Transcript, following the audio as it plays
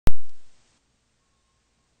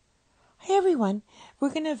Hey everyone,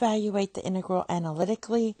 we're going to evaluate the integral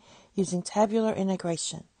analytically using tabular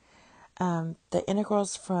integration. The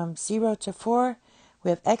integrals from 0 to 4, we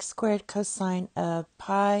have x squared cosine of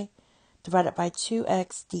pi divided by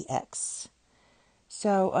 2x dx.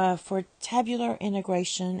 So for tabular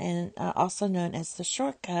integration, and also known as the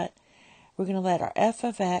shortcut, we're going to let our f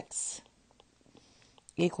of x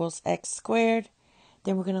equals x squared.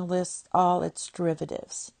 Then we're going to list all its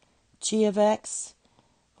derivatives. G of x,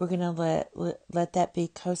 we're going to let that be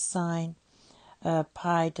cosine of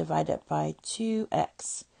pi divided by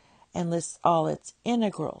 2x and list all its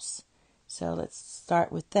integrals. So let's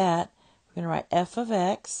start with that. We're going to write f of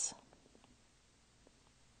x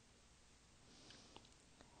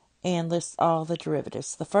and list all the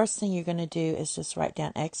derivatives. The first thing you're going to do is just write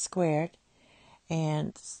down x squared,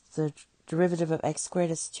 and the derivative of x squared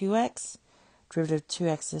is 2x, derivative of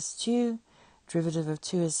 2x is 2, derivative of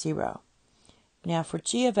 2 is 0. Now for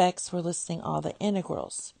g of x, we're listing all the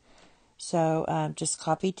integrals. So just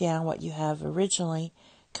copy down what you have originally,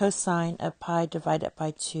 cosine of pi divided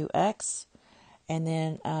by 2x, and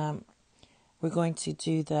then we're going to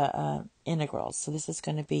do the integrals. So this is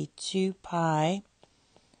going to be 2 pi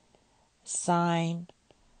sine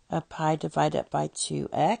of pi divided by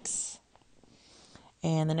 2x,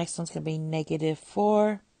 and the next one's going to be negative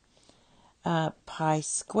 4 pi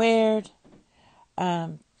squared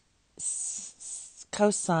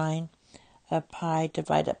cosine of pi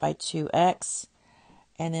divided by 2x.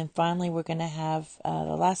 And then finally we're going to have,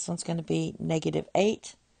 the last one's going to be negative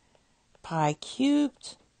 8 pi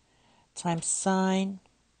cubed times sine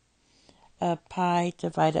of pi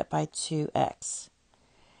divided by 2x.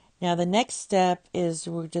 Now the next step is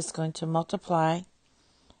we're just going to multiply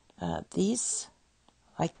these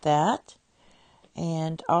like that.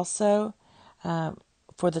 And also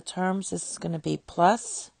for the terms, this is going to be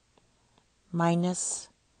plus, minus,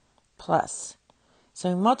 plus. So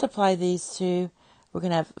we multiply these two. We're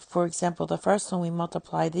going to have, for example, the first one we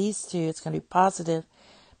multiply these two, it's going to be positive.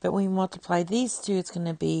 But when we multiply these two, it's going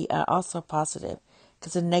to be also positive,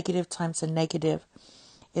 because a negative times a negative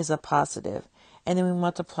is a positive. And then we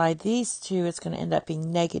multiply these two, it's going to end up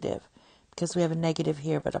being negative, because we have a negative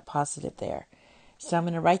here but a positive there. So I'm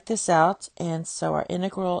going to write this out, and so our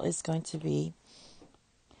integral is going to be,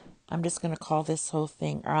 I'm just going to call this whole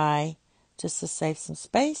thing I, just to save some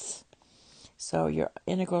space. So your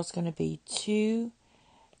integral is going to be 2x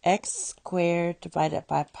squared divided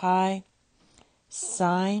by pi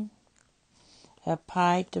sine of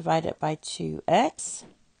pi divided by 2x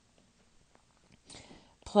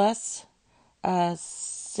plus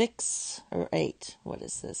 6 or 8. What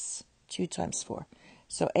is this? 2 times 4.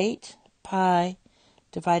 So 8 pi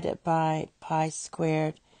divided by pi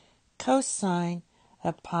squared cosine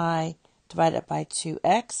of pi divided by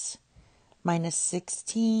 2x minus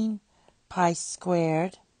 16 pi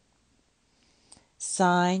squared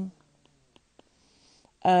sine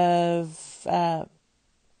of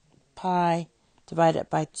pi divided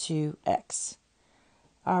by 2x.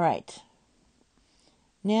 All right.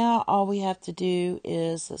 Now all we have to do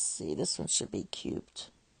is, let's see, this one should be cubed.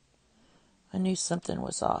 I knew something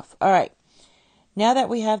was off. All right. Now that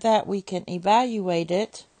we have that, we can evaluate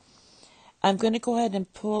it. I'm going to go ahead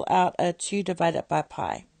and pull out a 2 divided by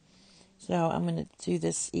pi. So I'm going to do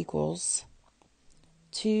this equals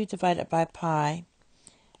 2 divided by pi.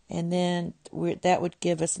 And then that would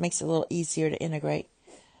give us, makes it a little easier to integrate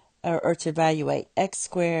or to evaluate. X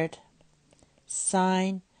squared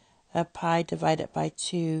sine of pi divided by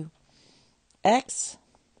 2x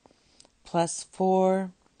plus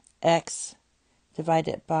 4x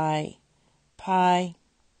divided by pi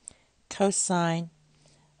cosine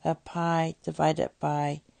of pi divided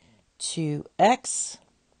by 2x.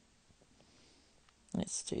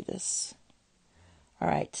 Let's do this. All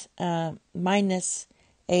right. Minus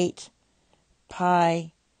 8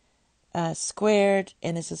 pi squared,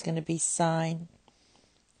 and this is going to be sine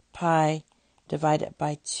pi divided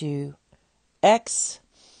by 2x.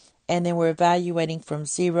 And then we're evaluating from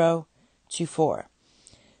 0 to 4.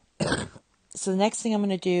 So the next thing I'm going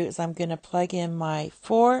to do is I'm going to plug in my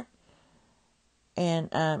 4 and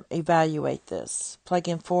evaluate this. Plug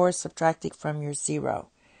in 4, subtract it from your 0.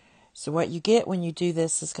 So what you get when you do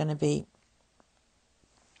this is going to be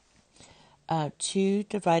 2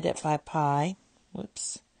 divided by pi.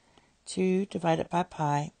 2 divided by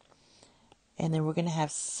pi. And then we're going to have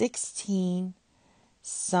 16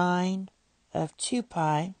 sine of 2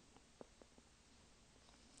 pi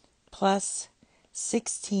plus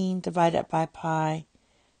 16 divided by pi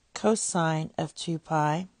cosine of 2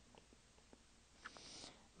 pi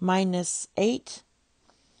minus 8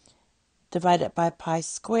 divided by pi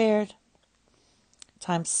squared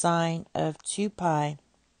times sine of 2 pi.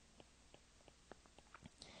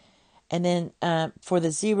 And then for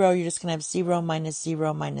the 0, you're just going to have 0 minus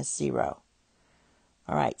 0 minus 0.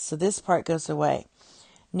 All right, so this part goes away.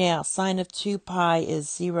 Now, sine of 2 pi is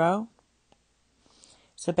 0.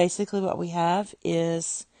 So basically what we have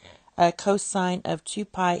is cosine of 2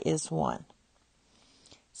 pi is 1.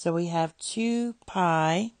 So we have 2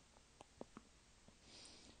 pi,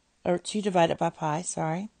 or 2 divided by pi,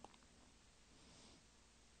 sorry.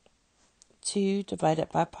 2 divided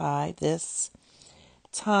by pi, this,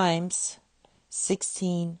 times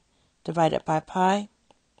 16 divided by pi.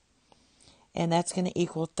 And that's going to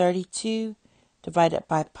equal 32 divided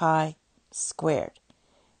by pi squared.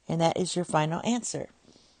 And that is your final answer.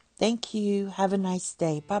 Thank you. Have a nice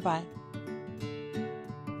day. Bye-bye.